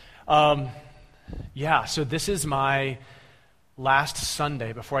So this is my last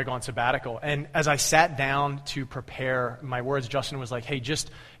Sunday before I go on sabbatical. And as I sat down to prepare my words, Justin was like, hey, just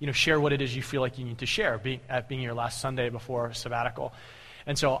share what it is you feel like you need to share, being your last Sunday before sabbatical.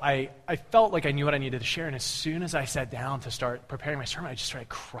 And so I felt like I knew what I needed to share. And as soon as I sat down to start preparing my sermon, I just started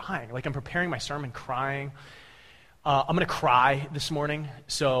crying. Like I'm preparing my sermon, crying. I'm going to cry this morning.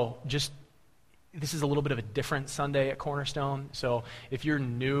 So this is a little bit of a different Sunday at Cornerstone. So if you're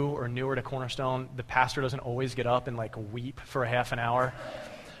new or newer to Cornerstone, the pastor doesn't always get up and weep for a half an hour.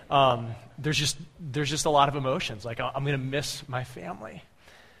 There's just a lot of emotions. Like I'm going to miss my family.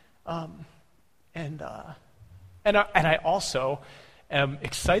 And I also am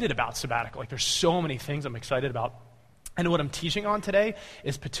excited about sabbatical. Like there's so many things I'm excited about. And what I'm teaching on today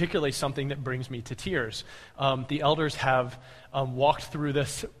is particularly something that brings me to tears. The elders have walked through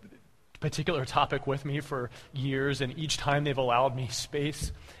this particular topic with me for years, and each time they've allowed me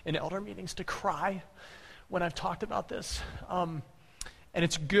space in elder meetings to cry when I've talked about this. And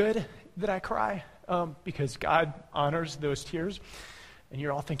it's good that I cry because God honors those tears. And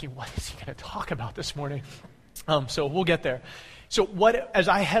you're all thinking, what is he going to talk about this morning? So we'll get there. So as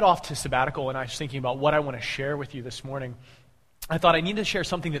I head off to sabbatical and I was thinking about what I want to share with you this morning, I thought I need to share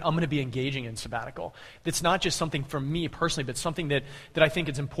something that I'm going to be engaging in sabbatical. That's not just something for me personally, but something that I think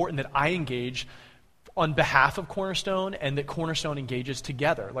it's important that I engage on behalf of Cornerstone and that Cornerstone engages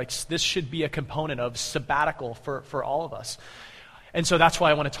together. Like this should be a component of sabbatical for all of us. And so that's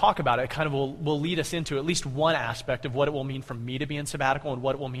why I want to talk about it. It kind of will lead us into at least one aspect of what it will mean for me to be in sabbatical and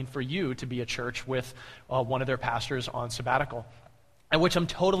what it will mean for you to be a church with one of their pastors on sabbatical. And which I'm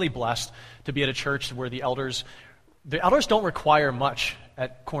totally blessed to be at a church where the elders don't require much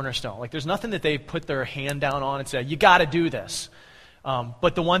at Cornerstone. Like there's nothing that they put their hand down on and say, you got to do this.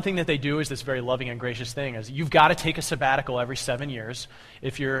 But the one thing that they do is this very loving and gracious thing is you've got to take a sabbatical every 7 years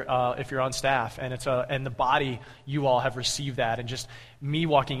if you're on staff, and and the body, you all have received that, and just me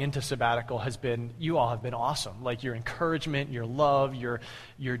walking into sabbatical you all have been awesome. Like your encouragement, your love, your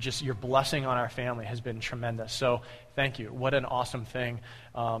blessing on our family has been tremendous. So thank you. What an awesome thing.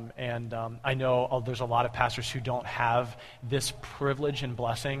 I know there's a lot of pastors who don't have this privilege and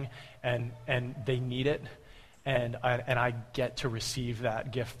blessing, and they need it. And I get to receive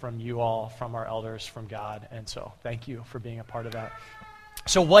that gift from you all, from our elders, from God. And so thank you for being a part of that.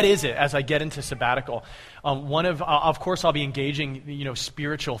 So what is it as I get into sabbatical? Of course, I'll be engaging,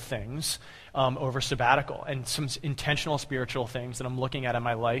 spiritual things over sabbatical, and some intentional spiritual things that I'm looking at in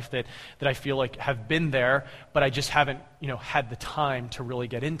my life that I feel like have been there, but I just haven't, had the time to really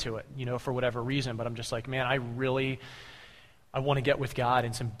get into it, for whatever reason. But I'm just like, man, I want to get with God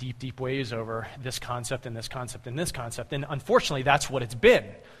in some deep, deep ways over this concept and this concept and this concept. And unfortunately, that's what it's been,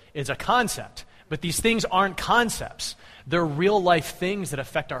 is a concept. But these things aren't concepts. They're real life things that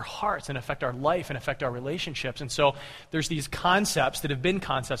affect our hearts and affect our life and affect our relationships. And so there's these concepts that have been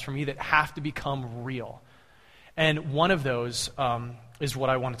concepts for me that have to become real. And one of those is what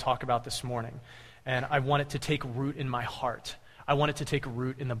I want to talk about this morning. And I want it to take root in my heart. I want it to take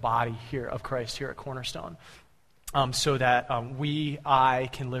root in the body here of Christ here at Cornerstone. So that I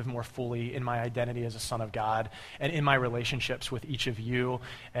can live more fully in my identity as a son of God and in my relationships with each of you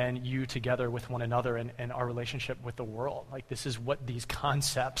and you together with one another and our relationship with the world. Like this is what these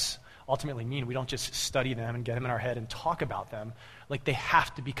concepts ultimately mean. We don't just study them and get them in our head and talk about them. Like they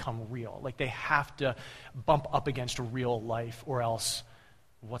have to become real. Like they have to bump up against real life, or else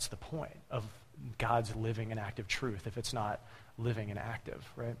what's the point of God's living and active truth if it's not living and active,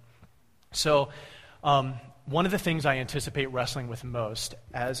 right? So one of the things I anticipate wrestling with most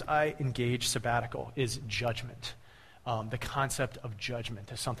as I engage sabbatical is judgment. The concept of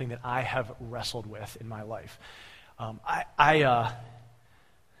judgment is something that I have wrestled with in my life. I've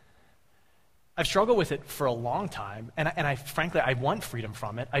struggled with it for a long time, and I frankly, I want freedom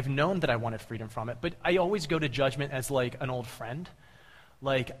from it. I've known that I wanted freedom from it, but I always go to judgment as like an old friend.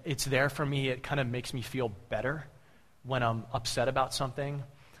 Like it's there for me. It kind of makes me feel better when I'm upset about something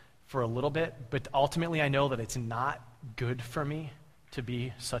for a little bit, but ultimately I know that it's not good for me to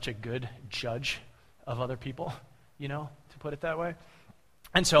be such a good judge of other people, to put it that way.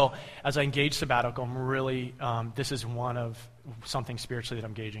 And so as I engage sabbatical, I'm really, this is one of something spiritually that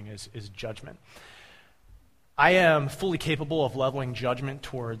I'm gauging is judgment. I am fully capable of leveling judgment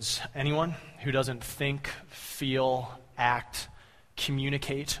towards anyone who doesn't think, feel, act,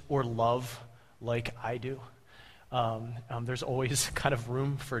 communicate, or love like I do. There's always kind of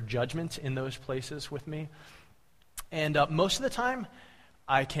room for judgment in those places with me. And most of the time,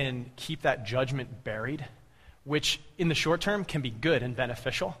 I can keep that judgment buried, which in the short term can be good and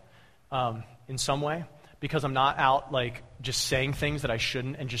beneficial in some way. because I'm not out like just saying things that I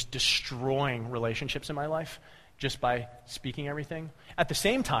shouldn't and just destroying relationships in my life just by speaking everything. At the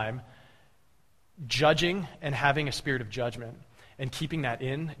same time, judging and having a spirit of judgment and keeping that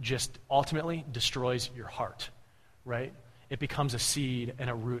in just ultimately destroys your heart, right? It becomes a seed and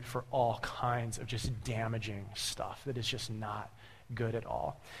a root for all kinds of just damaging stuff that is just not good at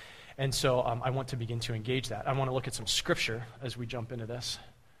all. And so I want to begin to engage that. I want to look at some scripture as we jump into this.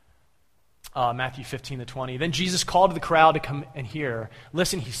 Matthew 15-20. Then Jesus called to the crowd to come and hear.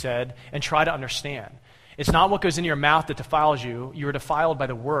 Listen, he said, and try to understand. It's not what goes into your mouth that defiles you. You are defiled by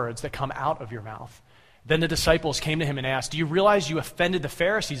the words that come out of your mouth. Then the disciples came to him and asked, do you realize you offended the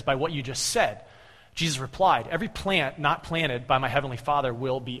Pharisees by what you just said? Jesus replied, every plant not planted by my heavenly Father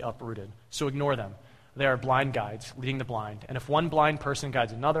will be uprooted. So ignore them. They are blind guides leading the blind. And if one blind person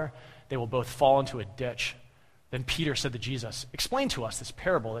guides another, they will both fall into a ditch. Then Peter said to Jesus, explain to us this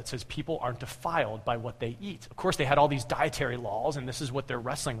parable that says people aren't defiled by what they eat. Of course, they had all these dietary laws, and this is what they're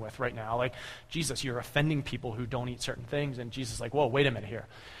wrestling with right now. Like, Jesus, you're offending people who don't eat certain things. And Jesus is like, whoa, wait a minute here.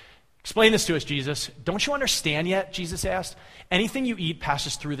 Explain this to us, Jesus. Don't you understand yet, Jesus asked? Anything you eat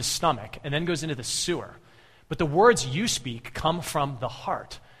passes through the stomach and then goes into the sewer. But the words you speak come from the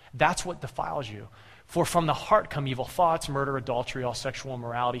heart. That's what defiles you. For from the heart come evil thoughts, murder, adultery, all sexual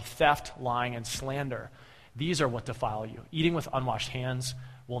immorality, theft, lying, and slander. These are what defile you. Eating with unwashed hands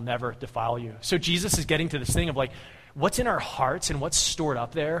will never defile you. So Jesus is getting to this thing of like, what's in our hearts and what's stored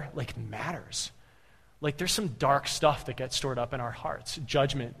up there, like, matters. Like, there's some dark stuff that gets stored up in our hearts,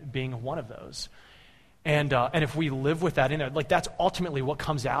 judgment being one of those. And if we live with that in it, like, that's ultimately what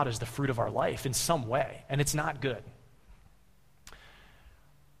comes out as the fruit of our life in some way, and it's not good.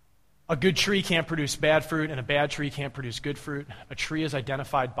 A good tree can't produce bad fruit, and a bad tree can't produce good fruit. A tree is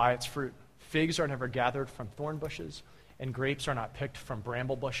identified by its fruit. Figs are never gathered from thorn bushes, and grapes are not picked from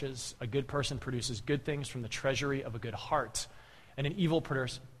bramble bushes. A good person produces good things from the treasury of a good heart, and an evil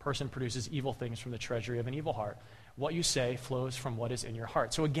person produces evil things from the treasury of an evil heart. What you say flows from what is in your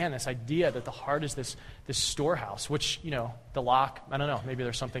heart. So again, this idea that the heart is this storehouse, which, the lock, I don't know, maybe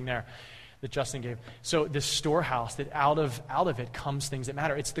there's something there that Justin gave. So this storehouse, that out of it comes things that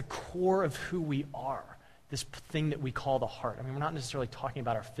matter. It's the core of who we are, this thing that we call the heart. I mean, we're not necessarily talking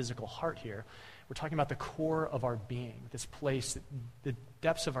about our physical heart here. We're talking about the core of our being, this place, the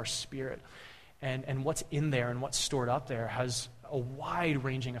depths of our spirit. And what's in there and what's stored up there has a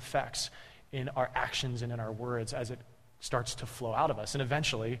wide-ranging effects in our actions and in our words as it starts to flow out of us. And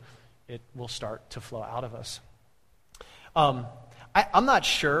eventually, it will start to flow out of us. I'm not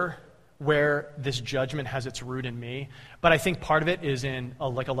sure where this judgment has its root in me, but I think part of it is in a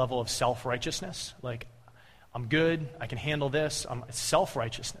level of self-righteousness. Like, I'm good, I can handle this. It's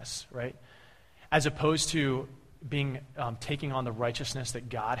self-righteousness, right? As opposed to being taking on the righteousness that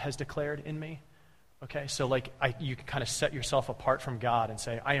God has declared in me. Okay, so you can kind of set yourself apart from God and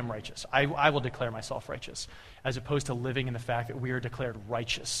say, I am righteous. I will declare myself righteous, as opposed to living in the fact that we are declared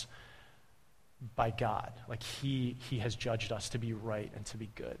righteous by God. Like He has judged us to be right and to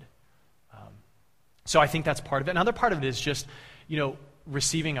be good. So I think that's part of it. Another part of it is just,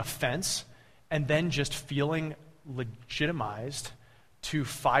 receiving offense and then just feeling legitimized to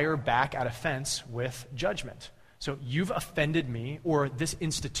fire back at offense with judgment. So you've offended me, or this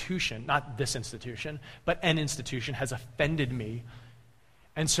institution, not this institution, but an institution has offended me.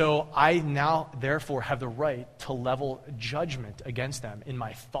 And so I now, therefore, have the right to level judgment against them in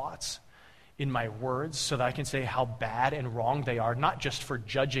my thoughts, in my words, so that I can say how bad and wrong they are, not just for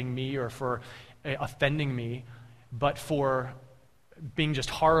judging me or for offending me, but for being just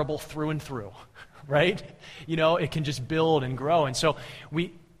horrible through and through, right? It can just build and grow. And so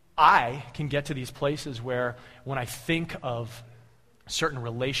I can get to these places where when I think of certain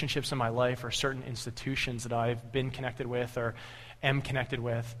relationships in my life or certain institutions that I've been connected with or am connected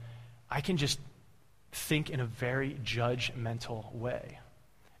with, I can just think in a very judgmental way.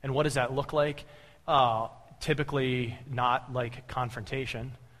 And what does that look like? Typically not like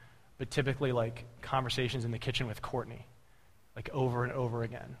confrontation, but typically like conversations in the kitchen with Courtney, like over and over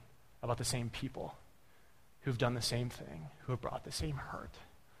again about the same people who've done the same thing, who have brought the same hurt.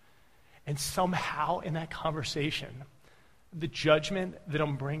 And somehow in that conversation, the judgment that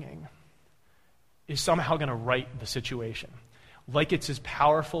I'm bringing is somehow going to right the situation. Like it's as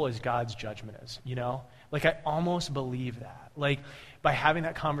powerful as God's judgment is, Like I almost believe that. Like by having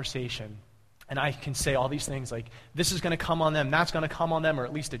that conversation, and I can say all these things like, this is going to come on them, that's going to come on them, or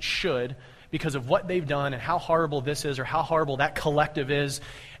at least it should, because of what they've done and how horrible this is or how horrible that collective is.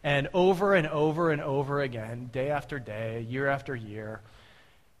 And over and over and over again, day after day, year after year.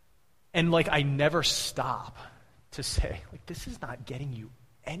 And like I never stop to say, like, this is not getting you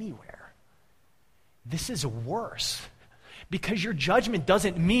anywhere. this is worse. Because your judgment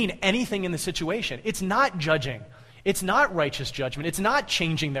doesn't mean anything in the situation. It's not judging. It's not righteous judgment. It's not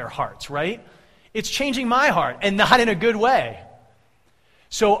changing their hearts, right? It's changing my heart, and not in a good way.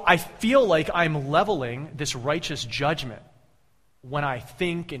 So I feel like I'm leveling this righteous judgment when I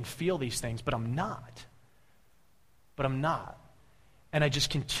think and feel these things, but I'm not. But I'm not. And I just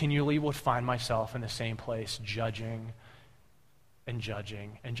continually would find myself in the same place, judging and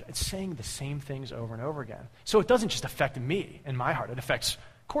saying the same things over and over again. So it doesn't just affect me and my heart. It affects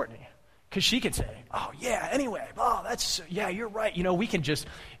Courtney. Because she can say, oh, yeah, anyway, oh, yeah, you're right. We can just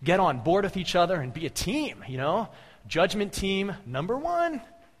get on board with each other and be a team, Judgment team number 1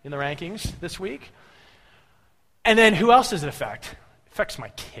 in the rankings this week. And then who else does it affect? It affects my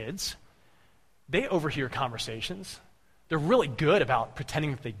kids. They overhear conversations. They're really good about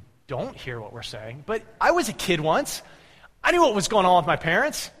pretending that they don't hear what we're saying. But I was a kid once. I knew what was going on with my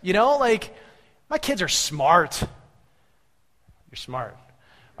parents. My kids are smart. You're smart.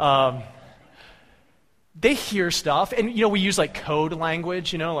 They hear stuff, and we use code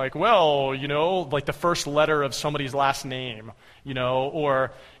language, like the first letter of somebody's last name,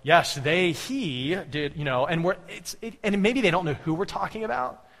 or yes, he did, and maybe they don't know who we're talking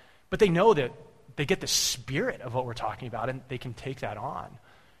about, but they know that they get the spirit of what we're talking about, and they can take that on.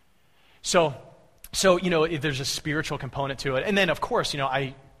 So there's a spiritual component to it, and then of course,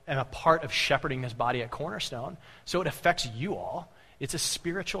 I am a part of shepherding this body at Cornerstone, so it affects you all. It's a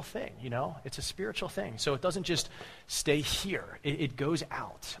spiritual thing, It's a spiritual thing. So it doesn't just stay here. It goes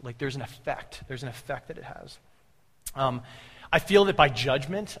out. There's an effect. There's an effect that it has. I feel that by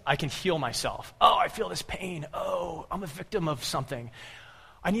judgment, I can heal myself. Oh, I feel this pain. Oh, I'm a victim of something.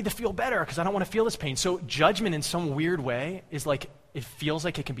 I need to feel better because I don't want to feel this pain. So judgment in some weird way is it feels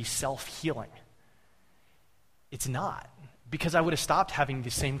like it can be self-healing. It's not. Because I would have stopped having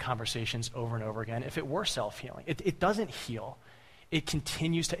the same conversations over and over again if it were self-healing. It doesn't heal. It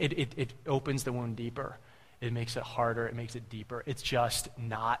continues to, it opens the wound deeper. It makes it harder. It makes it deeper. It's just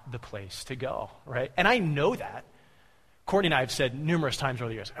not the place to go, right? And I know that. Courtney and I have said numerous times over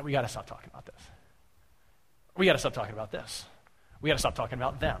the years, we got to stop talking about this. We got to stop talking about this. We got to stop talking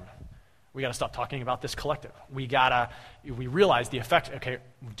about them. We got to stop talking about this collective. We realize the effect. Okay,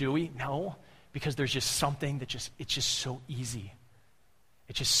 do we? No, because there's just something that it's just so easy.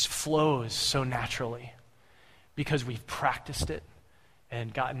 It just flows so naturally because we've practiced it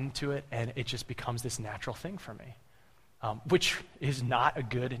and gotten into it, and it just becomes this natural thing for me, which is not a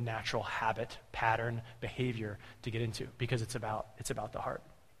good natural habit, pattern, behavior to get into because it's about the heart.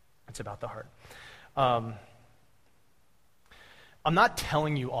 It's about the heart. I'm not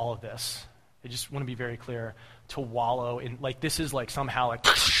telling you all of this. I just want to be very clear to wallow in this is somehow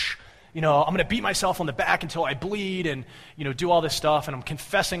I'm going to beat myself on the back until I bleed and, do all this stuff, and I'm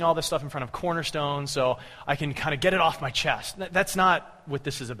confessing all this stuff in front of Cornerstone so I can kind of get it off my chest. That's not what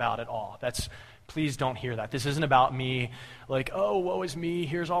this is about at all. Please don't hear that. This isn't about me oh, woe is me,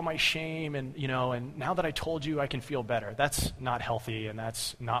 here's all my shame, and, and now that I told you I can feel better. That's not healthy, and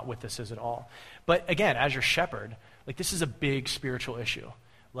that's not what this is at all. But again, as your shepherd, this is a big spiritual issue.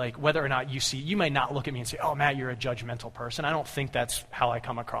 Whether or not you may not look at me and say, oh, Matt, you're a judgmental person. I don't think that's how I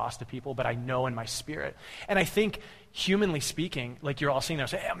come across to people, but I know in my spirit. And I think, humanly speaking, you're all sitting there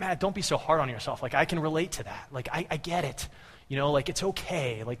saying, hey, Matt, don't be so hard on yourself. I can relate to that. I get it. It's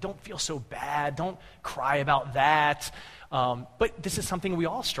okay. Don't feel so bad. Don't cry about that. But this is something we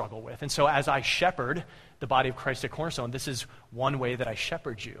all struggle with. And so as I shepherd the body of Christ at Cornerstone, this is one way that I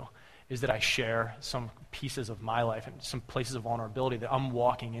shepherd you. Is that I share some pieces of my life and some places of vulnerability that I'm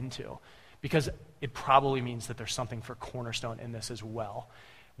walking into. Because it probably means that there's something for Cornerstone in this as well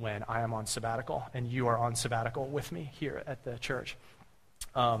when I am on sabbatical and you are on sabbatical with me here at the church.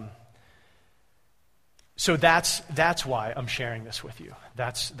 So that's why I'm sharing this with you.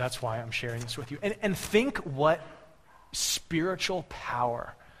 That's why I'm sharing this with you. And think what spiritual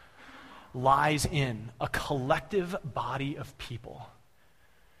power lies in a collective body of people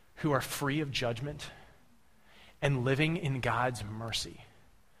who are free of judgment and living in God's mercy.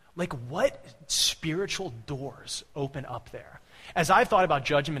 What spiritual doors open up there? As I've thought about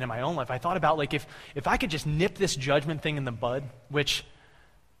judgment in my own life, I thought about if I could just nip this judgment thing in the bud, which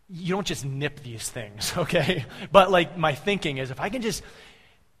you don't just nip these things, okay? But my thinking is if I can just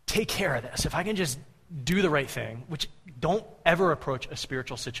take care of this, if I can just do the right thing, which don't ever approach a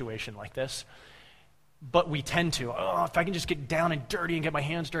spiritual situation like this, but we tend to, if I can just get down and dirty and get my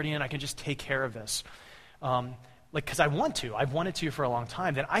hands dirty and I can just take care of this. Because I've wanted to for a long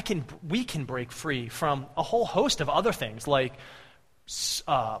time, then we can break free from a whole host of other things like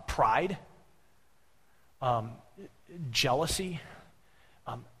pride, jealousy,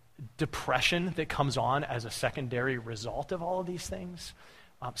 depression that comes on as a secondary result of all of these things,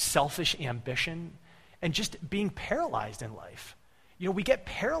 selfish ambition, and just being paralyzed in life. We get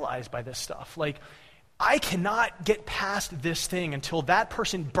paralyzed by this stuff. Like, I cannot get past this thing until that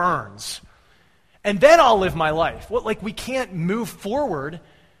person burns, and then I'll live my life. We can't move forward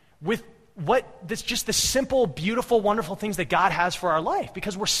with just the simple, beautiful, wonderful things that God has for our life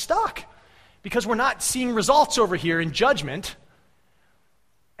because we're stuck, because we're not seeing results over here in judgment.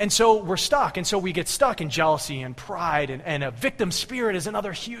 And so we're stuck, and so we get stuck in jealousy and pride, and a victim spirit is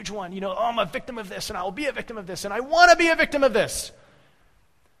another huge one. I'm a victim of this, and I will be a victim of this, and I want to be a victim of this.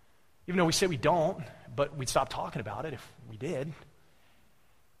 Even though we say we don't, but we'd stop talking about it if we did.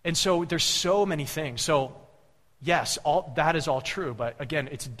 And so there's so many things. So yes, all that is all true, but again,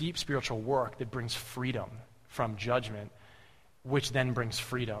 it's deep spiritual work that brings freedom from judgment, which then brings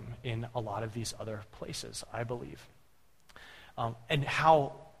freedom in a lot of these other places, I believe. And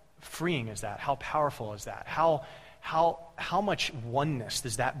how freeing is that? How powerful is that? How much oneness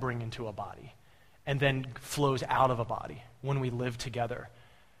does that bring into a body and then flows out of a body when we live together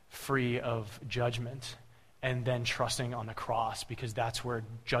free of judgment and then trusting on the cross, because that's where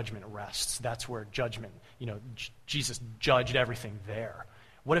judgment rests. That's where judgment, Jesus judged everything there.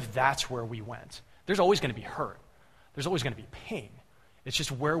 What if that's where we went? There's always going to be hurt. There's always going to be pain. It's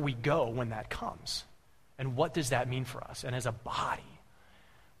just where we go when that comes. And what does that mean for us? And as a body,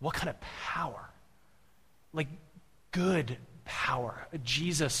 what kind of power? Like good power.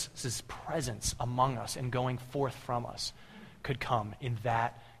 Jesus' presence among us and going forth from us could come in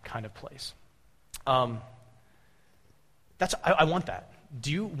that kind of place. I want that.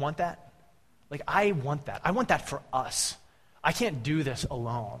 Do you want that? I want that. I want that for us. I can't do this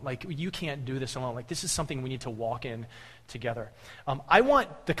alone. You can't do this alone. This is something we need to walk in together. I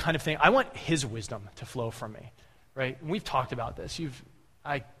want the kind of thing, I want his wisdom to flow from me, right? And we've talked about this.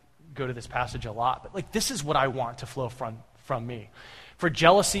 I go to this passage a lot, but this is what I want to flow from me. For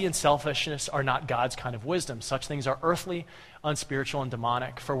jealousy and selfishness are not God's kind of wisdom. Such things are earthly, unspiritual, and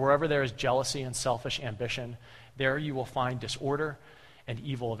demonic. For wherever there is jealousy and selfish ambition, there you will find disorder and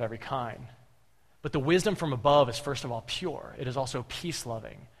evil of every kind. But the wisdom from above is first of all pure. It is also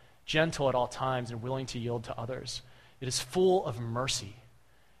peace-loving, gentle at all times, and willing to yield to others. It is full of mercy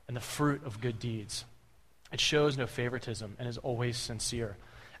and the fruit of good deeds. It shows no favoritism and is always sincere.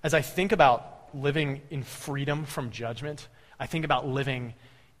 As I think about living in freedom from judgment, I think about living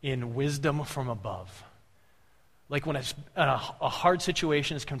in wisdom from above. When a hard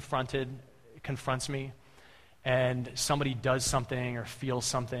situation confronts me, and somebody does something or feels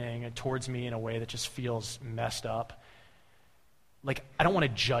something towards me in a way that just feels messed up, I don't want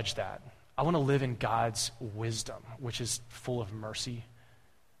to judge that. I want to live in God's wisdom, which is full of mercy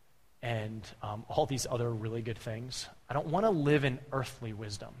and all these other really good things. I don't want to live in earthly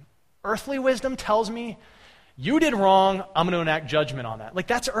wisdom. Earthly wisdom tells me, you did wrong, I'm going to enact judgment on that.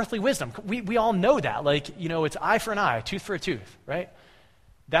 That's earthly wisdom. We all know that. It's eye for an eye, tooth for a tooth, right?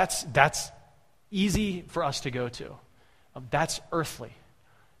 That's easy for us to go to. That's earthly.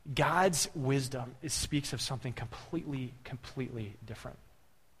 God's wisdom speaks of something completely, completely different.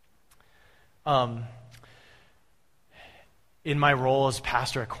 In my role as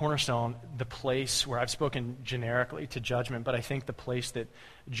pastor at Cornerstone, the place where I've spoken generically to judgment, but I think the place that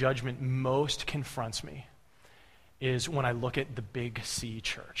judgment most confronts me is when I look at the Big C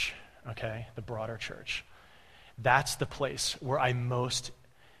church, okay, the broader church. That's the place where I most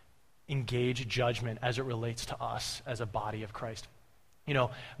engage judgment as it relates to us as a body of Christ.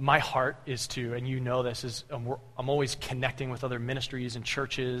 My heart is to, and this, is I'm always connecting with other ministries and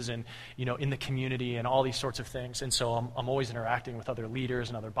churches and, in the community and all these sorts of things. And so I'm always interacting with other leaders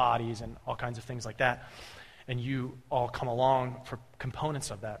and other bodies and all kinds of things like that. And you all come along for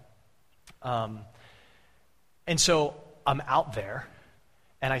components of that. And so I'm out there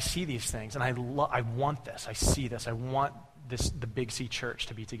and I see these things and I want this. I see this. I want the Big C church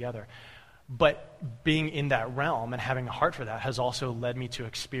to be together. But being in that realm and having a heart for that has also led me to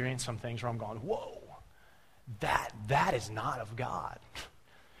experience some things where I'm going, whoa, that is not of God.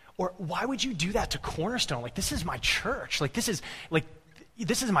 Or why would you do that to Cornerstone? This is my church. This is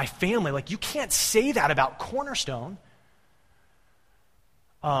my family. You can't say that about Cornerstone.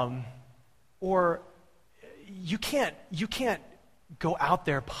 Or you can't go out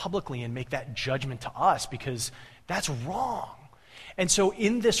there publicly and make that judgment to us because that's wrong. And so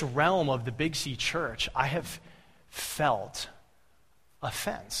in this realm of the Big C church, I have felt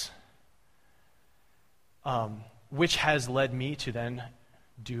offense, which has led me to then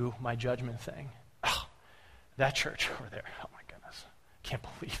do my judgment thing. Oh, that church over there, oh my goodness, can't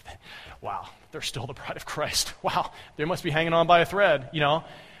believe that. Wow, they're still the bride of Christ. Wow, they must be hanging on by a thread,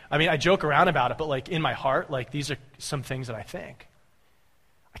 I mean, I joke around about it, but like in my heart, like these are some things that I think.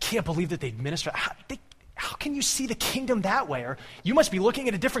 I can't believe that they minister. How can you see the kingdom that way? Or you must be looking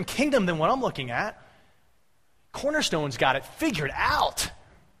at a different kingdom than what I'm looking at. Cornerstone's got it figured out.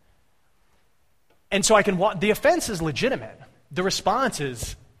 And so the offense is legitimate. The response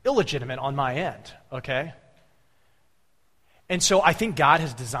is illegitimate on my end, okay? And so I think God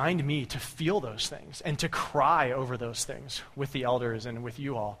has designed me to feel those things and to cry over those things with the elders and with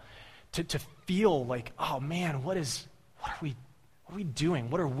you all. To feel like, oh man, what are we doing?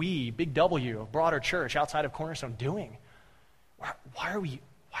 What are we, Big W, broader church outside of Cornerstone, doing? Why are we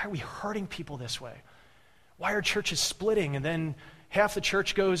hurting people this way? Why are churches splitting and then half the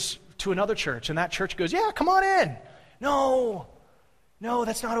church goes to another church and that church goes, yeah, come on in. No,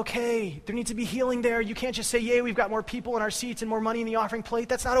 that's not okay. There needs to be healing there. You can't just say, yay, we've got more people in our seats and more money in the offering plate.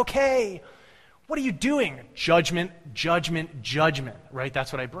 That's not okay. What are you doing? Judgment, right?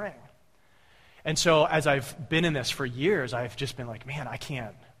 That's what I bring. And so as I've been in this for years, I've just been like, man, I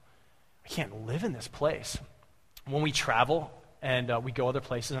can't live in this place. When we travel and we go other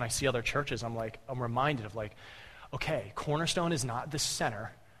places and I see other churches, I'm reminded of like, okay, Cornerstone is not the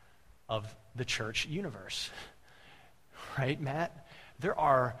center of the church universe. Right, Matt? There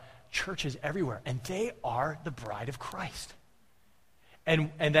are churches everywhere, and they are the bride of Christ.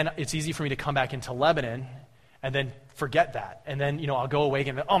 And then it's easy for me to come back into Lebanon and then forget that. And then, I'll go away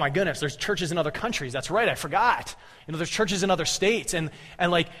and, oh my goodness, there's churches in other countries. That's right, I forgot. There's churches in other states, and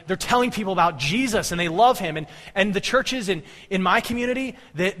like they're telling people about Jesus, and they love him. And the churches in my community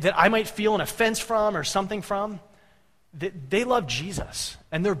that I might feel an offense from or something from, they love Jesus,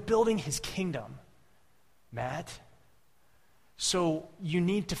 and they're building his kingdom. Matt? So you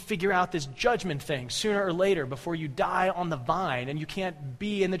need to figure out this judgment thing sooner or later before you die on the vine and you can't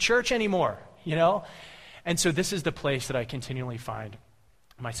be in the church anymore, And so this is the place that I continually find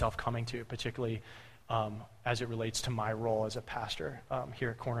myself coming to, particularly as it relates to my role as a pastor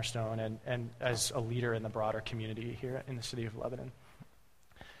here at Cornerstone and as a leader in the broader community here in the city of Lebanon.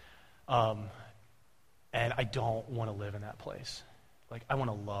 And I don't want to live in that place. Like, I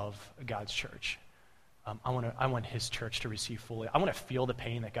want to love God's church. I want his church to receive fully. I want to feel the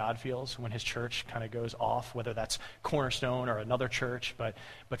pain that God feels when his church kind of goes off, whether that's Cornerstone or another church. But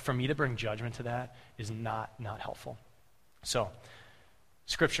for me to bring judgment to that is not helpful. So,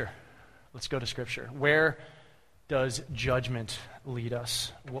 Scripture. Let's go to Scripture. Where does judgment lead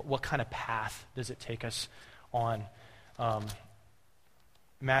us? What kind of path does it take us on?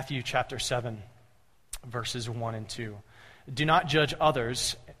 Matthew chapter 7, verses 1 and 2. Do not judge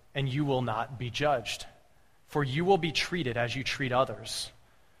others, and you will not be judged. For you will be treated as you treat others.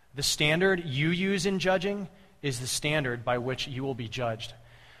 The standard you use in judging is the standard by which you will be judged.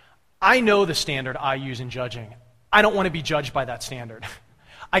 I know the standard I use in judging. I don't want to be judged by that standard.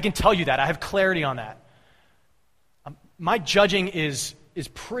 I can tell you that. I have clarity on that. My judging is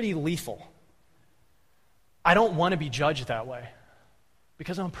pretty lethal. I don't want to be judged that way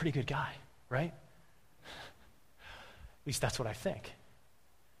because I'm a pretty good guy, right? At least that's what I think.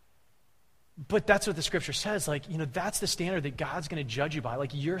 But that's what the Scripture says. Like, that's the standard that God's going to judge you by.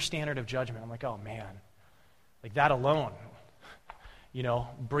 Like, your standard of judgment. I'm like, oh, man. Like, that alone,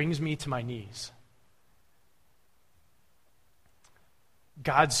 brings me to my knees.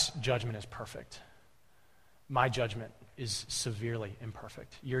 God's judgment is perfect. My judgment is severely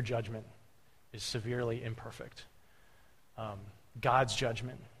imperfect. Your judgment is severely imperfect. God's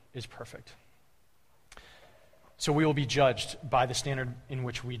judgment is perfect. So we will be judged by the standard in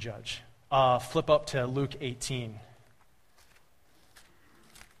which we judge. Flip up to Luke 18.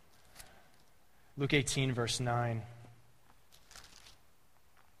 Luke 18, verse 9.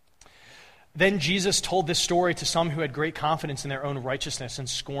 Then Jesus told this story to some who had great confidence in their own righteousness and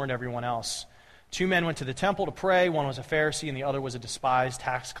scorned everyone else. 2 men went to the temple to pray. One was a Pharisee and the other was a despised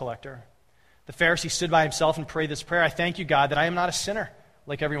tax collector. The Pharisee stood by himself and prayed this prayer: I thank you, God, that I am not a sinner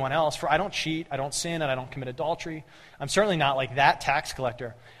like everyone else, for I don't cheat, I don't sin, and I don't commit adultery. I'm certainly not like that tax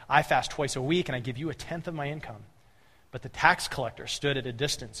collector. I fast twice a week, and I give you 1/10 of my income. But the tax collector stood at a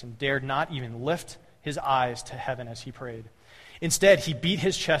distance and dared not even lift his eyes to heaven as he prayed. Instead, he beat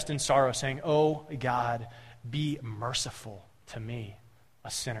his chest in sorrow, saying, "Oh God, be merciful to me, a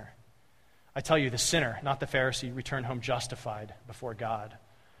sinner." I tell you, the sinner, not the Pharisee, returned home justified before God.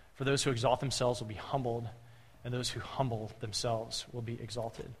 For those who exalt themselves will be humbled, and those who humble themselves will be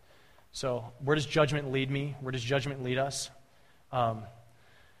exalted. So where does judgment lead me? Where does judgment lead us?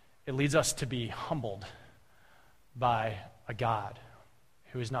 It leads us to be humbled by a God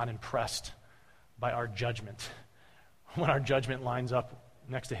who is not impressed by our judgment. When our judgment lines up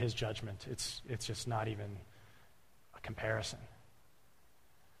next to his judgment, it's just not even a comparison.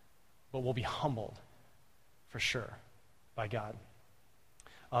 but we'll be humbled for sure by God.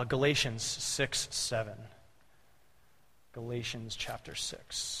 Galatians 6:7. Galatians chapter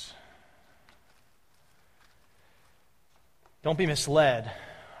 6. Don't be misled.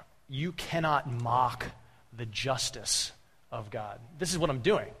 You cannot mock the justice of God. This is what I'm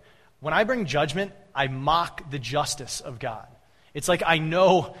doing. When I bring judgment, I mock the justice of God. It's like I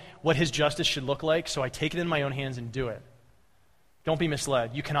know what his justice should look like, so I take it in my own hands and do it. Don't be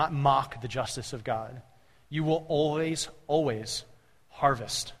misled. You cannot mock the justice of God. You will always, always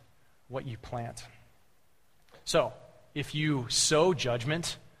harvest what you plant. So, if you sow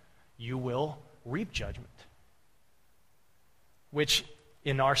judgment, you will reap judgment. Which,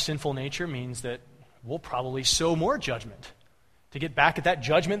 in our sinful nature, means that we'll probably sow more judgment to get back at that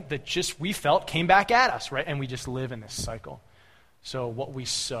judgment that just we felt came back at us, right? And we just live in this cycle. So what we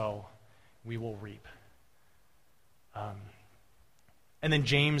sow, we will reap. And then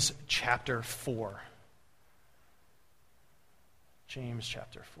James chapter 4. James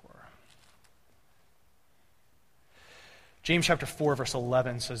chapter 4. James chapter 4, verse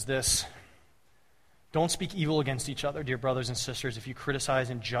 11 says this: "Don't speak evil against each other, dear brothers and sisters. If you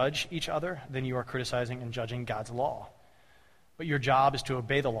criticize and judge each other, then you are criticizing and judging God's law. But your job is to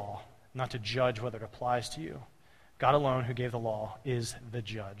obey the law, not to judge whether it applies to you. God alone, who gave the law, is the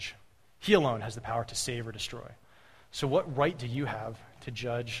judge. He alone has the power to save or destroy. So what right do you have to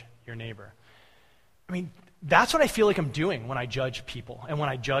judge your neighbor?" I mean, that's what I feel like I'm doing when I judge people and when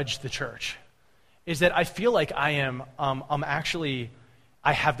I judge the church, is that I feel like I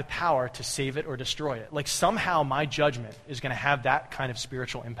have the power to save it or destroy it. Like somehow my judgment is going to have that kind of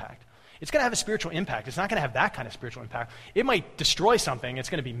spiritual impact. It's going to have a spiritual impact. It's not going to have that kind of spiritual impact. It might destroy something. It's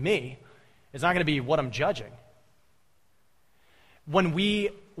going to be me. It's not going to be what I'm judging. When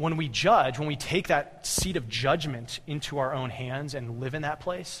we judge, when we take that seat of judgment into our own hands and live in that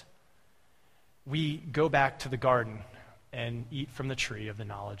place, we go back to the garden and eat from the tree of the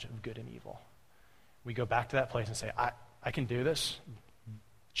knowledge of good and evil. We go back to that place and say, I can do this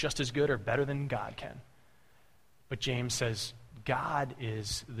just as good or better than God can. But James says, God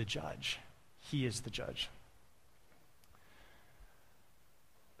is the judge. He is the judge.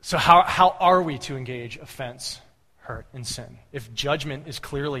 So how are we to engage offense, hurt, and sin? If judgment is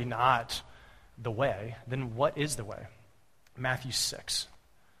clearly not the way, then what is the way? Matthew 6.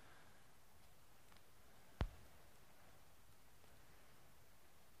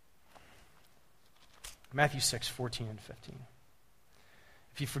 Matthew 6, 14 and 15.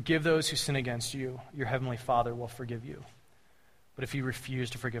 "If you forgive those who sin against you, your heavenly Father will forgive you. But if you refuse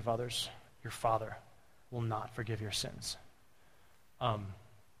to forgive others, your Father will not forgive your sins."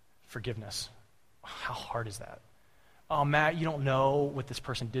 Forgiveness. How hard is that? "Oh, Matt, you don't know what this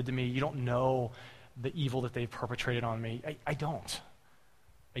person did to me. You don't know the evil that they've perpetrated on me." I don't.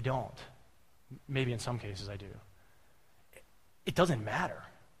 I don't. Maybe in some cases I do. It doesn't matter.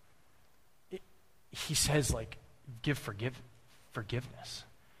 He says, give forgiveness.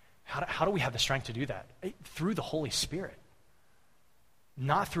 How do we have the strength to do that? Through the Holy Spirit.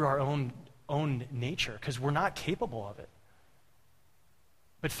 Not through our own nature, because we're not capable of it.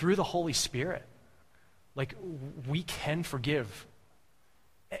 But through the Holy Spirit. We can forgive.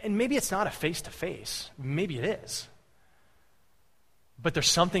 And maybe it's not a face-to-face. Maybe it is. But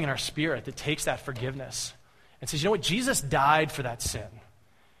there's something in our spirit that takes that forgiveness and says, you know what? Jesus died for that sin.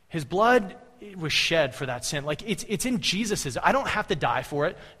 His blood was shed for that sin. It's in Jesus's. I don't have to die for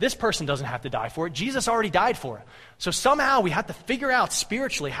it. This person doesn't have to die for it. Jesus already died for it. So somehow we have to figure out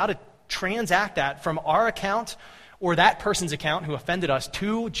spiritually how to transact that from our account or that person's account who offended us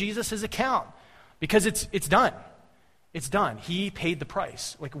to Jesus's account. Because it's done. It's done. He paid the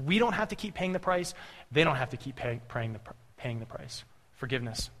price. We don't have to keep paying the price. They don't have to keep paying the price.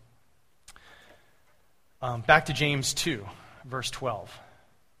 Forgiveness. Back to James 2, verse 12.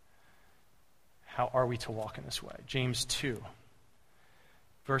 How are we to walk in this way? James 2,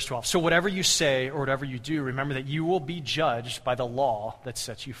 verse 12. "So whatever you say or whatever you do, remember that you will be judged by the law that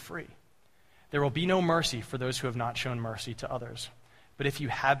sets you free. There will be no mercy for those who have not shown mercy to others. But if you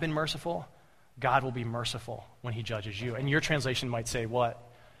have been merciful, God will be merciful when he judges you." And your translation might say what?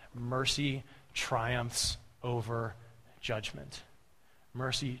 Mercy triumphs over judgment.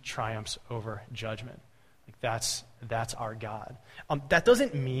 Mercy triumphs over judgment. That's our God. That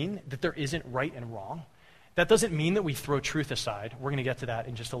doesn't mean that there isn't right and wrong. That doesn't mean that we throw truth aside. We're going to get to that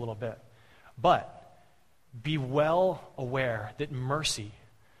in just a little bit. But be well aware that mercy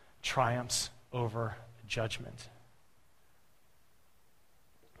triumphs over judgment.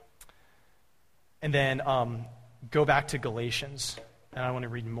 And then go back to Galatians, and I want to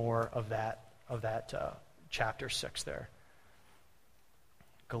read more of that chapter 6 there.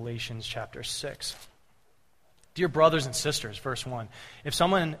 Galatians chapter 6. Dear brothers and sisters, verse 1,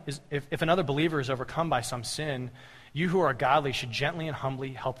 if another believer is overcome by some sin, you who are godly should gently and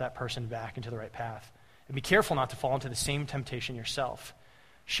humbly help that person back into the right path. And be careful not to fall into the same temptation yourself.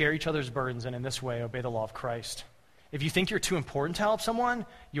 Share each other's burdens, and in this way obey the law of Christ. If you think you're too important to help someone,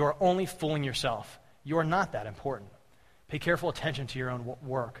 you are only fooling yourself. You are not that important. Pay careful attention to your own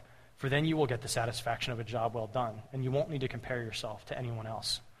work, for then you will get the satisfaction of a job well done, and you won't need to compare yourself to anyone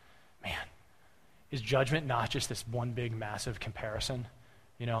else. Man, is judgment not just this one big, massive comparison?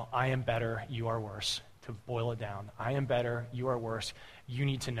 You know, I am better, you are worse. To boil it down, I am better, you are worse. You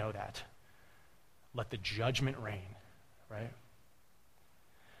need to know that. Let the judgment reign, right?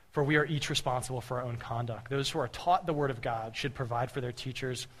 For we are each responsible for our own conduct. Those who are taught the word of God should provide for their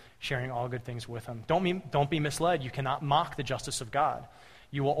teachers, sharing all good things with them. Don't be misled. You cannot mock the justice of God.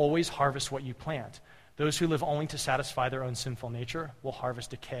 You will always harvest what you plant. Those who live only to satisfy their own sinful nature will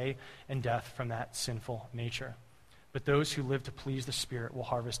harvest decay and death from that sinful nature. But those who live to please the Spirit will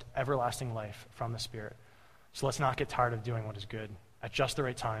harvest everlasting life from the Spirit. So let's not get tired of doing what is good. At just the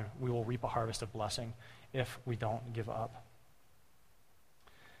right time, we will reap a harvest of blessing if we don't give up.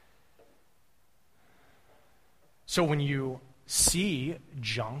 So when you see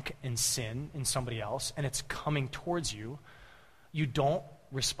junk and sin in somebody else and it's coming towards you, you don't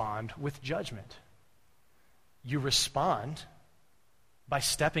respond with judgment. You respond by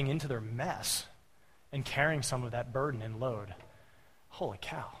stepping into their mess and carrying some of that burden and load. Holy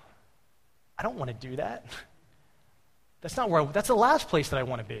cow. I don't want to do that. That's the last place that I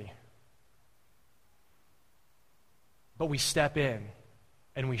want to be. But we step in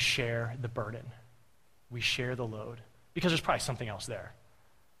and we share the burden. We share the load. Because there's probably something else there.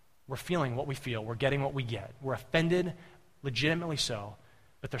 We're feeling what we feel. We're getting what we get. We're offended, legitimately so,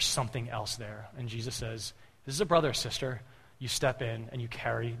 but there's something else there. And Jesus says, this is a brother or sister. You step in and you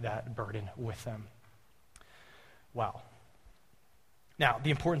carry that burden with them. Wow. Now,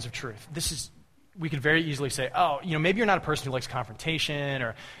 the importance of truth. We could very easily say, maybe you're not a person who likes confrontation,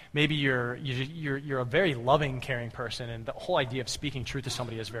 or maybe you're a very loving, caring person, and the whole idea of speaking truth to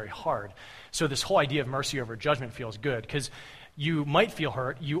somebody is very hard. So this whole idea of mercy over judgment feels good, because you might feel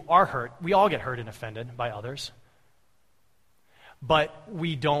hurt, you are hurt, we all get hurt and offended by others, but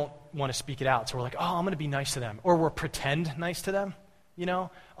we don't want to speak it out. So we're like, I'm going to be nice to them, or we're pretend nice to them,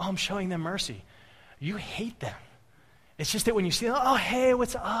 I'm showing them mercy. You hate them. It's just that when you see them, hey,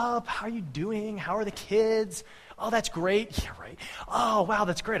 what's up? How are you doing? How are the kids? Oh, that's great. Yeah, right. Oh, wow,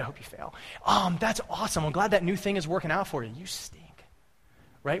 that's great. I hope you fail. That's awesome. I'm glad that new thing is working out for you. You stink,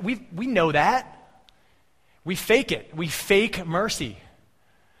 right? We know that. We fake it. We fake mercy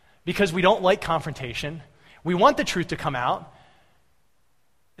because we don't like confrontation. We want the truth to come out.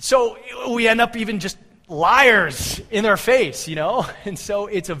 So we end up even just liars in their face, And so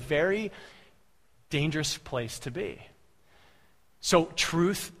it's a very dangerous place to be. So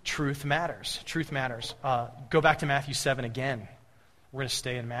truth matters. Truth matters. Go back to Matthew 7 again. We're going to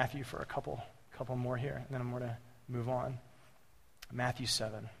stay in Matthew for a couple more here, and then I'm going to move on. Matthew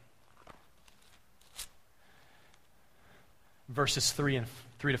 7. Verses 3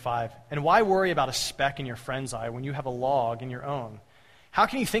 to 5. And why worry about a speck in your friend's eye when you have a log in your own? How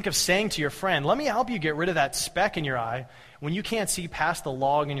can you think of saying to your friend, let me help you get rid of that speck in your eye, when you can't see past the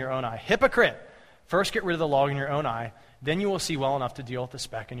log in your own eye? Hypocrite! First get rid of the log in your own eye, then you will see well enough to deal with the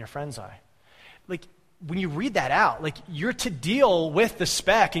speck in your friend's eye. Like, when you read that out, you're to deal with the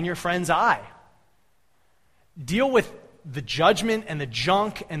speck in your friend's eye. Deal with the judgment and the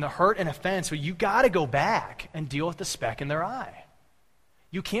junk and the hurt and offense, but you got to go back and deal with the speck in their eye.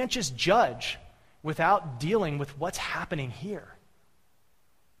 You can't just judge without dealing with what's happening here.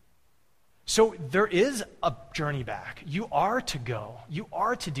 So there is a journey back. You are to go. You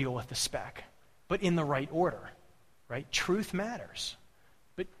are to deal with the speck, but in the right order. Right? Truth matters.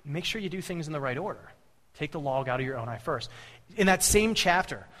 But make sure you do things in the right order. Take the log out of your own eye first. In that same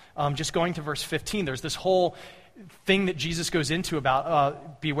chapter, just going to verse 15, there's this whole thing that Jesus goes into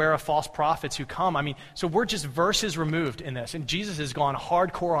about beware of false prophets who come. So we're just verses removed in this, and Jesus has gone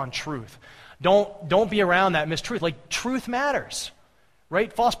hardcore on truth. Don't be around that mistruth. Truth matters.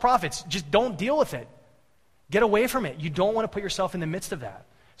 Right? False prophets, just don't deal with it. Get away from it. You don't want to put yourself in the midst of that.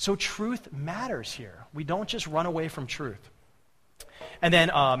 So truth matters here. We don't just run away from truth. And then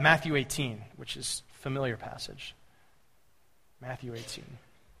Matthew 18, which is a familiar passage. Matthew 18.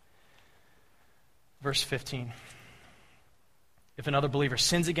 Verse 15. If another believer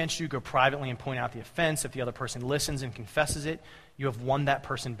sins against you, go privately and point out the offense. If the other person listens and confesses it, you have won that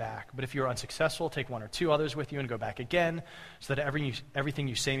person back. But if you are unsuccessful, take one or two others with you and go back again, so that everything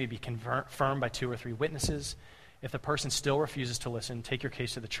you say may be confirmed by 2 or 3 witnesses. If the person still refuses to listen, take your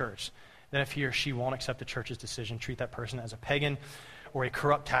case to the church. Then if he or she won't accept the church's decision, treat that person as a pagan or a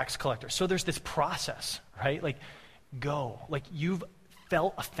corrupt tax collector. So there's this process, right? Like, go. Like, you've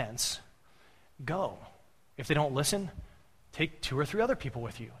felt offense. Go. If they don't listen, take 2 or 3 other people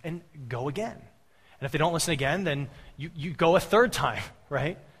with you and go again. And if they don't listen again, then you go a third time,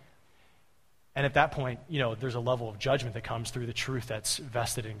 right? And at that point, there's a level of judgment that comes through the truth that's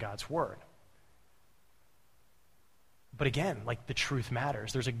vested in God's word. But again, like, the truth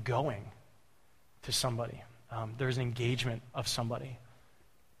matters. There's a going to somebody. There's an engagement of somebody.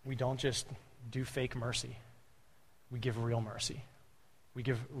 We don't just do fake mercy. We give real mercy. We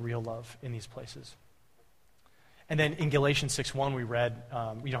give real love in these places. And then in Galatians 6:1 we read,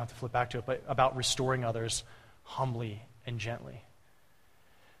 you don't have to flip back to it, but about restoring others humbly and gently.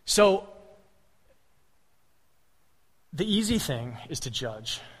 So the easy thing is to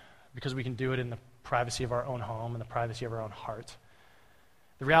judge, because we can do it in the privacy of our own home and the privacy of our own heart.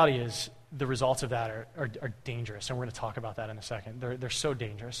 The reality is the results of that are dangerous, and we're going to talk about that in a second. They're so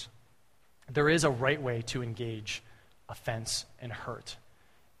dangerous. There is a right way to engage offense and hurt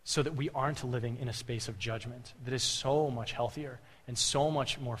so that we aren't living in a space of judgment that is so much healthier and so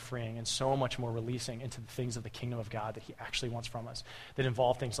much more freeing and so much more releasing into the things of the kingdom of God that he actually wants from us, that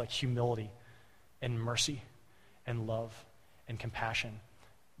involve things like humility and mercy and love and compassion,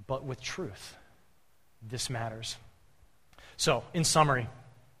 but with truth. This matters. So, in summary,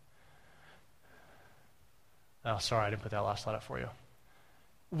 oh, sorry, I didn't put that last slide up for you.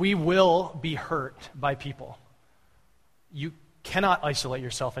 We will be hurt by people. You cannot isolate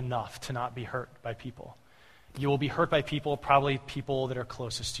yourself enough to not be hurt by people. You will be hurt by people, probably people that are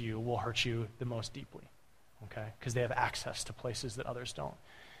closest to you will hurt you the most deeply, okay? Because they have access to places that others don't.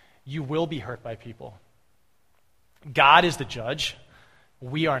 You will be hurt by people. God is the judge.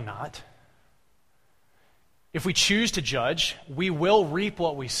 We are not. If we choose to judge, we will reap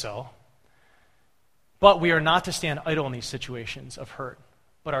what we sow. But we are not to stand idle in these situations of hurt,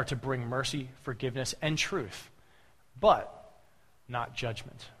 but are to bring mercy, forgiveness, and truth, but not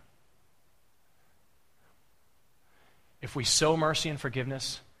judgment. If we sow mercy and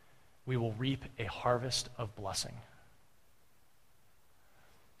forgiveness, we will reap a harvest of blessing.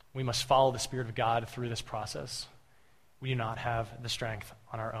 We must follow the Spirit of God through this process. We do not have the strength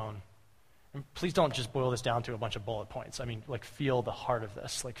on our own. And please don't just boil this down to a bunch of bullet points. I mean, feel the heart of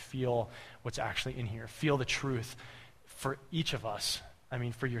this. Feel what's actually in here. Feel the truth for each of us. I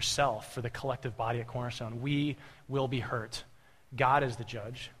mean, for yourself, for the collective body at Cornerstone. We will be hurt. God is the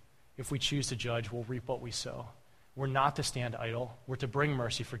judge. If we choose to judge, we'll reap what we sow. We're not to stand idle. We're to bring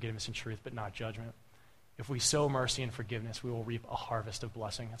mercy, forgiveness, and truth, but not judgment. If we sow mercy and forgiveness, we will reap a harvest of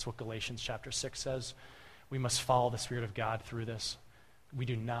blessing. That's what Galatians chapter 6 says. We must follow the Spirit of God through this. We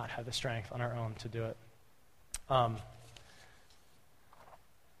do not have the strength on our own to do it.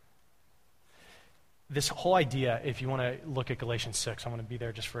 This whole idea, if you want to look at Galatians 6, I'm going to be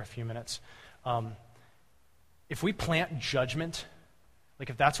there just for a few minutes. If we plant judgment,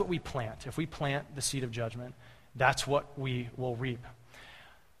 if that's what we plant, if we plant the seed of judgment, that's what we will reap.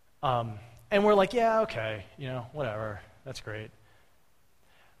 And we're like, yeah, okay, whatever, that's great.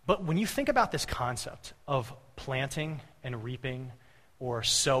 But when you think about this concept of planting and reaping, or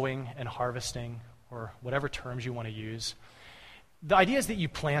sowing and harvesting, or whatever terms you want to use, the idea is that you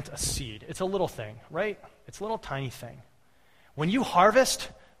plant a seed. It's a little thing, right? It's a little tiny thing. When you harvest,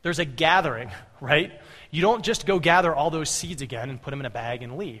 there's a gathering, right? You don't just go gather all those seeds again and put them in a bag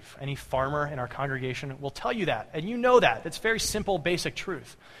and leave. Any farmer in our congregation will tell you that, and you know that. It's very simple, basic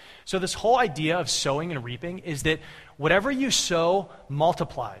truth. So this whole idea of sowing and reaping is that whatever you sow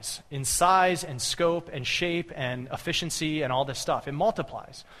multiplies in size and scope and shape and efficiency and all this stuff. It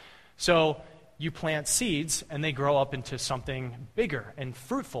multiplies. So you plant seeds and they grow up into something bigger and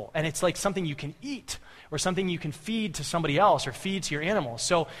fruitful. And it's like something you can eat or something you can feed to somebody else or feed to your animals.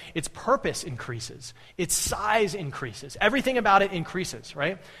 So its purpose increases. Its size increases. Everything about it increases,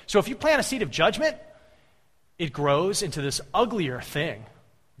 right? So if you plant a seed of judgment, it grows into this uglier thing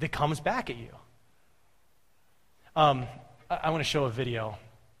that comes back at you. I want to show a video,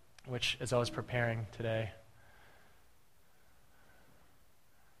 which as I was preparing today,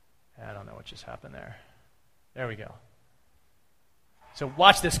 I don't know what just happened there. There we go. So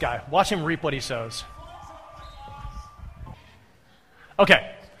watch this guy. Watch him reap what he sows.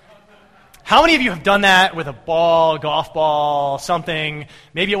 Okay. How many of you have done that with a ball, golf ball, something?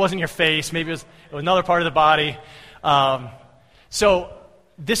 Maybe it wasn't your face. Maybe it was another part of the body. So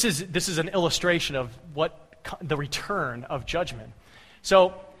this is an illustration of what the return of judgment.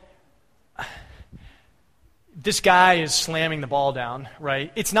 So this guy is slamming the ball down,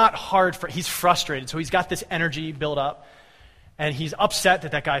 right? It's not hard he's frustrated, so he's got this energy built up, and he's upset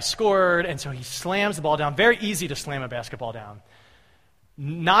that guy scored, and so he slams the ball down. Very easy to slam a basketball down.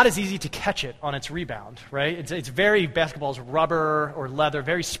 Not as easy to catch it on its rebound, right? Basketball's rubber or leather,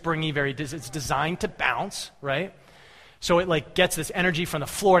 very springy, it's designed to bounce, right? So it gets this energy from the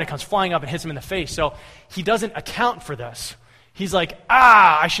floor and it comes flying up and hits him in the face. So he doesn't account for this. He's like,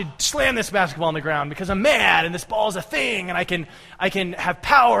 I should slam this basketball on the ground because I'm mad and this ball is a thing and I can have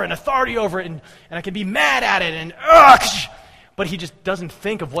power and authority over it and I can be mad at it and but he just doesn't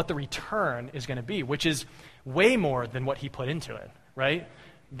think of what the return is going to be, which is way more than what he put into it, right?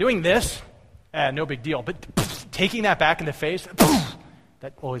 Doing this, no big deal. But taking that back in the face,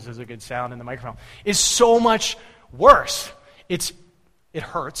 that always is a good sound in the microphone, is so much worse. It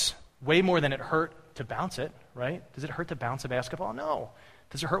hurts way more than it hurt to bounce it, right? Does it hurt to bounce a basketball? No.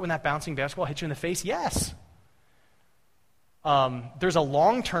 Does it hurt when that bouncing basketball hits you in the face? Yes. There's a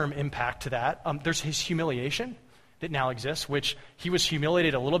long-term impact to that. There's his humiliation that now exists, which he was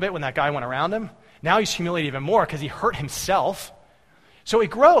humiliated a little bit when that guy went around him. Now he's humiliated even more because he hurt himself. So it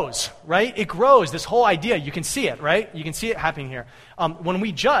grows, right? It grows, this whole idea. You can see it, right? You can see it happening here. When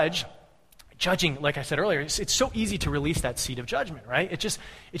we judging, like I said earlier, it's so easy to release that seed of judgment, right? It just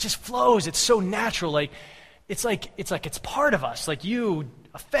flows. It's so natural. It's part of us. Like, you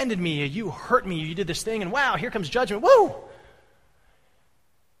offended me, you hurt me, you did this thing, and wow, here comes judgment. Woo!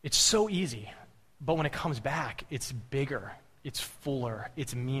 It's so easy. But when it comes back, it's bigger, it's fuller,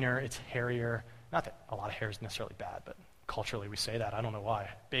 it's meaner, it's hairier. Not that a lot of hair is necessarily bad, but culturally we say that. I don't know why.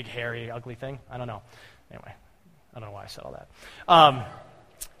 Big, hairy, ugly thing? I don't know. Anyway, I don't know why I said all that.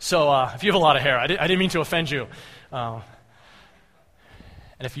 So if you have a lot of hair, I didn't mean to offend you. And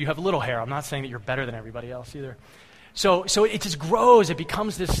if you have little hair, I'm not saying that you're better than everybody else either. So it just grows. It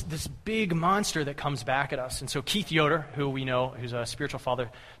becomes this big monster that comes back at us. And so Keith Yoder, who we know, who's a spiritual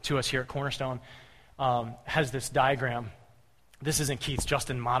father to us here at Cornerstone, has this diagram. This isn't Keith's,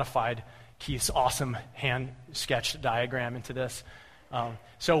 Justin modified Keith's awesome hand-sketched diagram into this.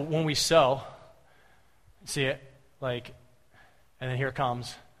 So when we sow, see it? And then here it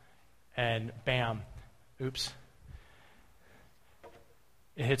comes, and bam, oops.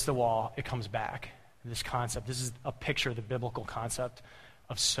 It hits the wall, it comes back. This concept, this is a picture of the biblical concept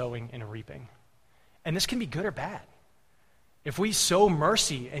of sowing and reaping. And this can be good or bad. If we sow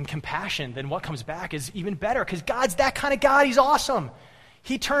mercy and compassion, then what comes back is even better, because God's that kind of God. He's awesome.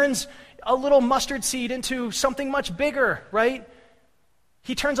 He turns a little mustard seed into something much bigger, right?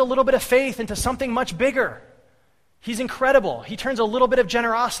 He turns a little bit of faith into something much bigger. He's incredible. He turns a little bit of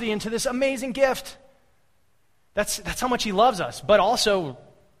generosity into this amazing gift. That's how much he loves us. But also,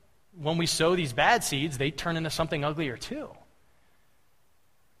 when we sow these bad seeds, they turn into something uglier too.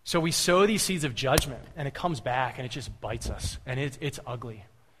 So we sow these seeds of judgment, and it comes back, and it just bites us, and it's ugly,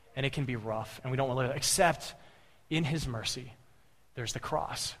 and it can be rough, and we don't want to live it, except in his mercy, there's the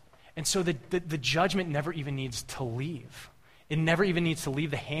cross. And so the judgment never even needs to leave. It never even needs to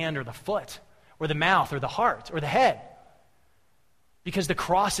leave the hand or the foot or the mouth or the heart or the head, because the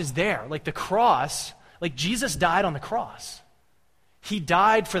cross is there. The cross, Jesus died on the cross. He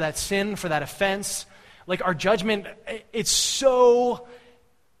died for that sin, for that offense. Our judgment, it's so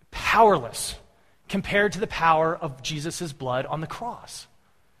powerless compared to the power of Jesus' blood on the cross.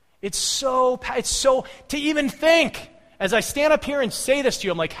 It's so, to even think, as I stand up here and say this to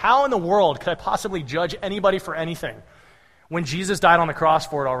you, I'm like, how in the world could I possibly judge anybody for anything when Jesus died on the cross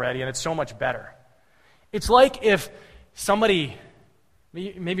for it already, and it's so much better? It's like if somebody,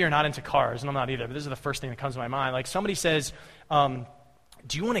 maybe you're not into cars, and I'm not either, but this is the first thing that comes to my mind. Somebody says,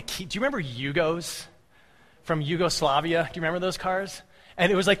 do you remember Yugos from Yugoslavia? Do you remember those cars?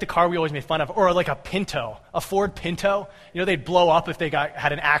 And it was the car we always made fun of. Or a Pinto, a Ford Pinto. They'd blow up if they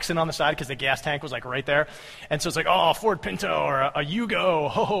had an accident on the side because the gas tank was right there. And so it's a Ford Pinto or a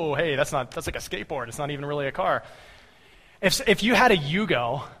Yugo. Oh, hey, that's like a skateboard. It's not even really a car. If you had a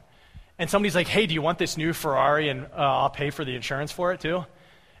Yugo and somebody's like, hey, do you want this new Ferrari and I'll pay for the insurance for it too?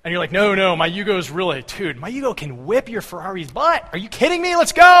 And you're like, no, my Yugo's really, dude, my Yugo can whip your Ferrari's butt. Are you kidding me?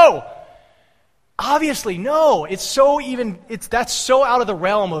 Let's go. Obviously, no. That's so out of the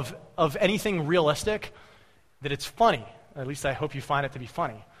realm of anything realistic that it's funny. At least I hope you find it to be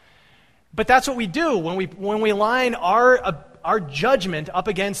funny. But that's what we do when we line our judgment up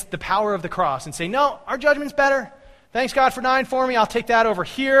against the power of the cross and say, no, our judgment's better. Thanks God for dying for me. I'll take that over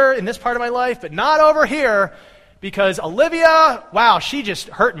here in this part of my life, but not over here because Olivia, wow, she just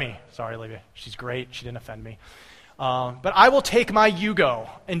hurt me. Sorry, Olivia. She's great. She didn't offend me. But I will take my Yugo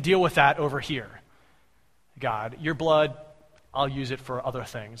and deal with that over here. God, your blood I'll use it for other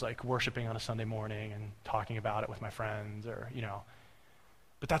things, like worshiping on a Sunday morning and talking about it with my friends, or,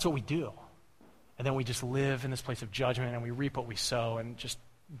 But that's what we do. And then we just live in this place of judgment, and we reap what we sow, and just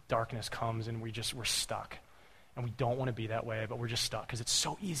darkness comes, and we're stuck. And we don't want to be that way, but we're just stuck because it's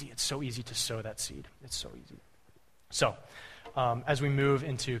so easy. It's so easy to sow that seed. It's so easy. So, as we move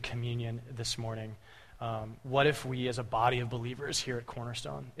into communion this morning, what if we as a body of believers here at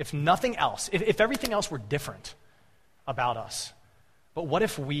Cornerstone, if nothing else, if everything else were different about us, but what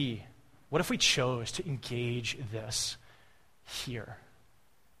if we chose to engage this here?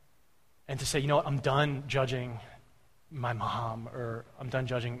 And to say, you know what, I'm done judging my mom, or I'm done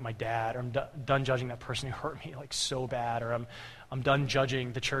judging my dad, or I'm done judging that person who hurt me like so bad, or I'm done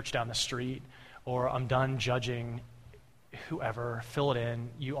judging the church down the street, or I'm done judging whoever, fill it in.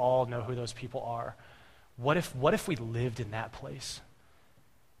 You all know who those people are. What if we lived in that place?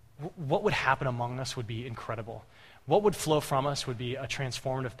 What would happen among us would be incredible. What would flow from us would be a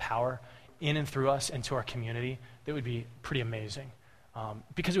transformative power in and through us and to our community that would be pretty amazing.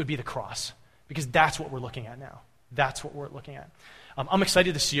 Because it would be the cross. Because that's what we're looking at now. That's what we're looking at. I'm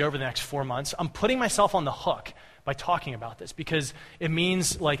excited to see over the next 4 months. I'm putting myself on the hook by talking about this because it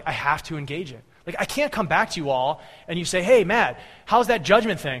means I have to engage it. I can't come back to you all and you say, hey, Matt, how's that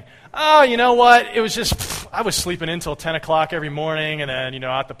judgment thing? Oh, you know what? It was just, I was sleeping in until 10 o'clock every morning and then,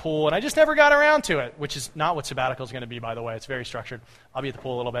 at the pool, and I just never got around to it, which is not what sabbatical is going to be, by the way. It's very structured. I'll be at the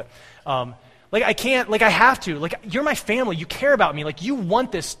pool a little bit. I can't, I have to. You're my family. You care about me. You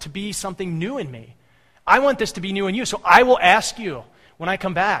want this to be something new in me. I want this to be new in you. So I will ask you when I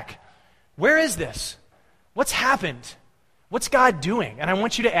come back, where is this? What's happened? What's God doing? And I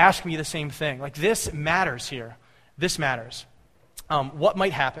want you to ask me the same thing. This matters here. This matters. What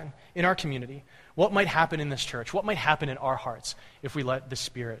might happen in our community? What might happen in this church? What might happen in our hearts if we let the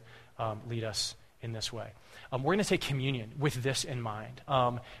Spirit lead us in this way? We're going to take communion with this in mind,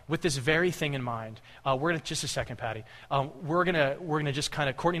 with this very thing in mind. We're going to, just a second, Patty. We're going to just kind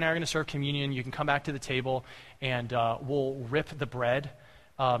of, Courtney and I are going to serve communion. You can come back to the table, and we'll rip the bread.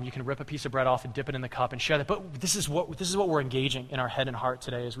 You can rip a piece of bread off and dip it in the cup and share that. But this is what we're engaging in our head and heart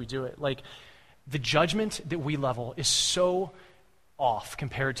today as we do it. The judgment that we level is so off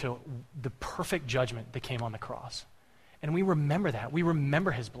compared to the perfect judgment that came on the cross. And we remember that. We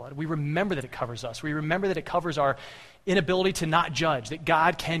remember his blood. We remember that it covers us. We remember that it covers our inability to not judge, that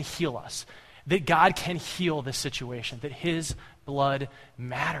God can heal us, that God can heal this situation, that his blood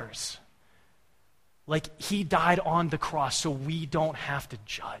matters. He died on the cross so we don't have to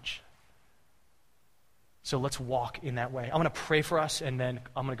judge. So let's walk in that way. I'm going to pray for us, and then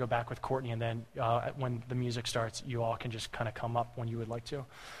I'm going to go back with Courtney, and then when the music starts, you all can just kind of come up when you would like to.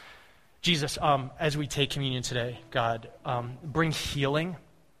 Jesus, as we take communion today, God, bring healing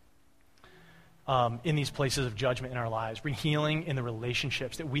in these places of judgment in our lives. Bring healing in the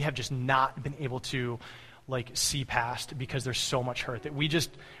relationships that we have just not been able to see past because there's so much hurt that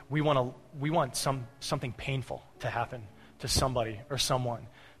we want something painful to happen to somebody or someone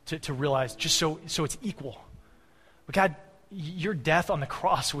to realize just so it's equal. But God, your death on the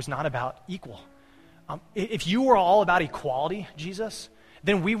cross was not about equal. If you were all about equality, Jesus,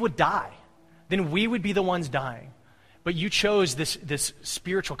 then we would die. Then we would be the ones dying. But you chose this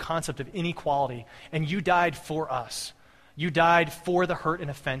spiritual concept of inequality, and you died for us. You died for the hurt and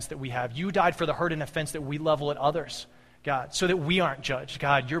offense that we have. You died for the hurt and offense that we level at others, God, so that we aren't judged.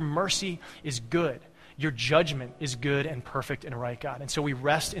 God, your mercy is good. Your judgment is good and perfect and right, God. And so we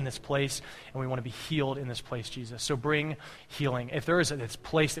rest in this place, and we want to be healed in this place, Jesus. So bring healing. If there is this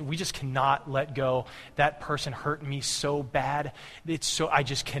place that we just cannot let go, that person hurt me so bad, I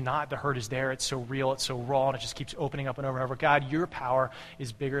just cannot. The hurt is there. It's so real. It's so raw, and it just keeps opening up and over and over. God, your power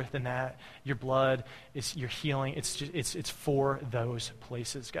is bigger than that. Your blood is your healing. It's for those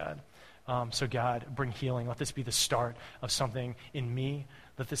places, God. So God, bring healing. Let this be the start of something in me.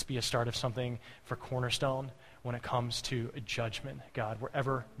 Let this be a start of something for Cornerstone when it comes to judgment, God.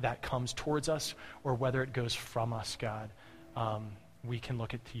 Wherever that comes towards us or whether it goes from us, God, we can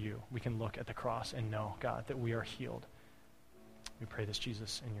look at you. We can look at the cross and know, God, that we are healed. We pray this,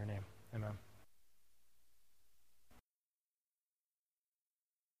 Jesus, in your name. Amen.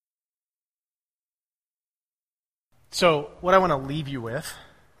 So what I want to leave you with,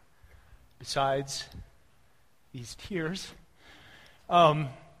 besides these tears,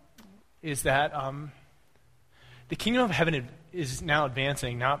 is that the kingdom of heaven is now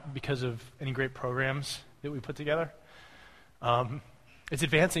advancing, not because of any great programs that we put together. It's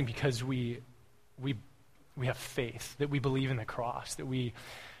advancing because we have faith, that we believe in the cross, that we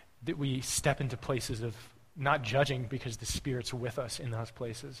step into places of not judging because the Spirit's with us in those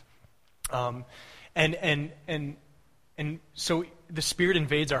places. And And so the Spirit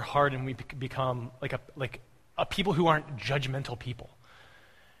invades our heart, and we become like a people who aren't judgmental people.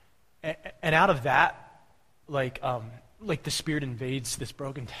 And out of that, like the Spirit invades this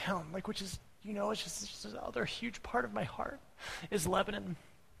broken town, which is, it's just another huge part of my heart is Lebanon.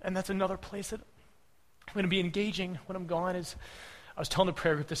 And that's another place that I'm going to be engaging when I'm gone. I was telling the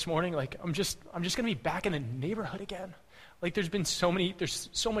prayer group this morning, I'm just going to be back in the neighborhood again. There's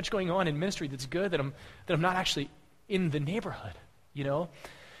so much going on in ministry that's good that I'm not actually in the neighborhood,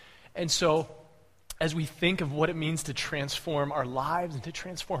 And so as we think of what it means to transform our lives and to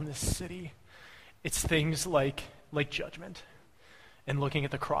transform this city, it's things like judgment and looking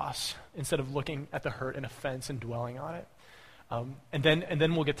at the cross instead of looking at the hurt and offense and dwelling on it. And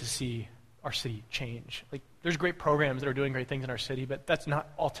then we'll get to see our city change. There's great programs that are doing great things in our city, but that's not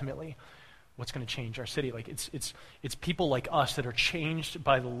ultimately what's going to change our city. It's people like us that are changed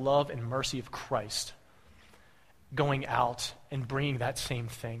by the love and mercy of Christ going out and bringing that same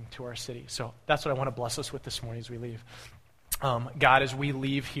thing to our city. So that's what I want to bless us with this morning as we leave. God, as we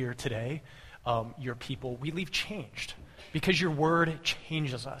leave here today, your people, we leave changed because your word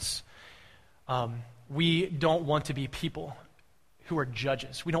changes us. We don't want to be people who are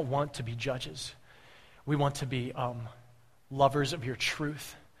judges. We don't want to be judges. We want to be lovers of your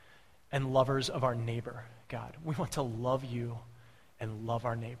truth and lovers of our neighbor, God. We want to love you and love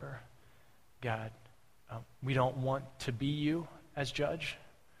our neighbor, God. We don't want to be you as judge,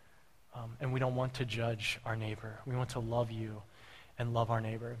 and we don't want to judge our neighbor. We want to love you and love our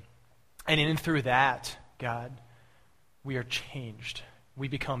neighbor. And in and through that, God, we are changed. We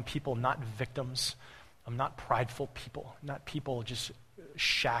become people, not victims, not prideful people, not people just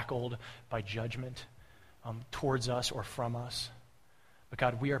shackled by judgment towards us or from us. But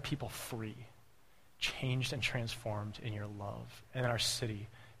God, we are people free, changed and transformed in your love. And our city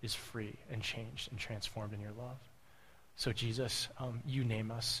is free and changed and transformed in your love. So Jesus, you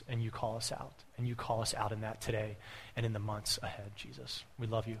name us and you call us out. And you call us out in that today and in the months ahead, Jesus. We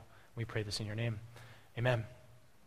love you. We pray this in your name. Amen.